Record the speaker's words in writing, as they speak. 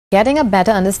Getting a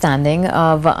better understanding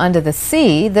of under the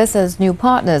sea, this as new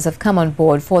partners have come on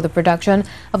board for the production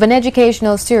of an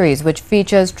educational series which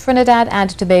features Trinidad and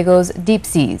Tobago's deep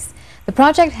seas. The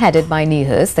project, headed by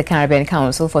NIHERST, the Caribbean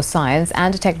Council for Science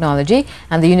and Technology,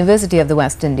 and the University of the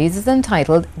West Indies, is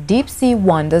entitled Deep Sea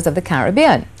Wonders of the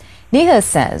Caribbean. NIHERST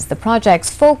says the project's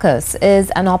focus is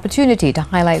an opportunity to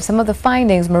highlight some of the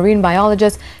findings marine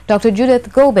biologist Dr.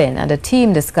 Judith Gobin and a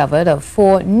team discovered of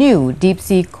 4 new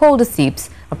deep-sea cold seeps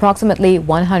approximately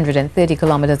 130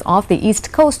 kilometers off the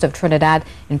east coast of Trinidad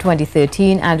in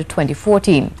 2013 and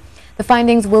 2014. The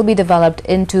findings will be developed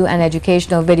into an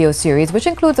educational video series which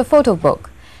includes a photo book.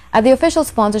 At the official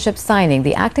sponsorship signing,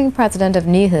 the acting president of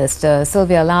NIHERST,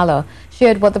 Sylvia Lala,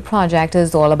 shared what the project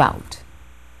is all about.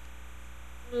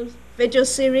 Video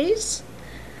series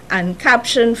and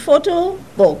caption photo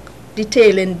book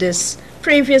detailing this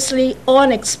previously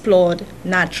unexplored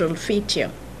natural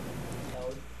feature.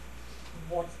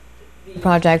 The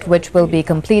project, which will be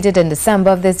completed in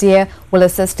December of this year, will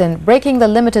assist in breaking the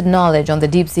limited knowledge on the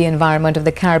deep sea environment of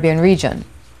the Caribbean region.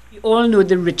 We all know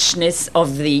the richness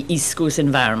of the East Coast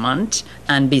environment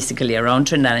and basically around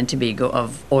Trinidad and Tobago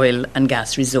of oil and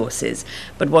gas resources.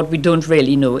 But what we don't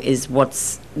really know is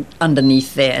what's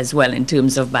underneath there as well in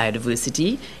terms of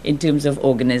biodiversity, in terms of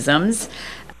organisms.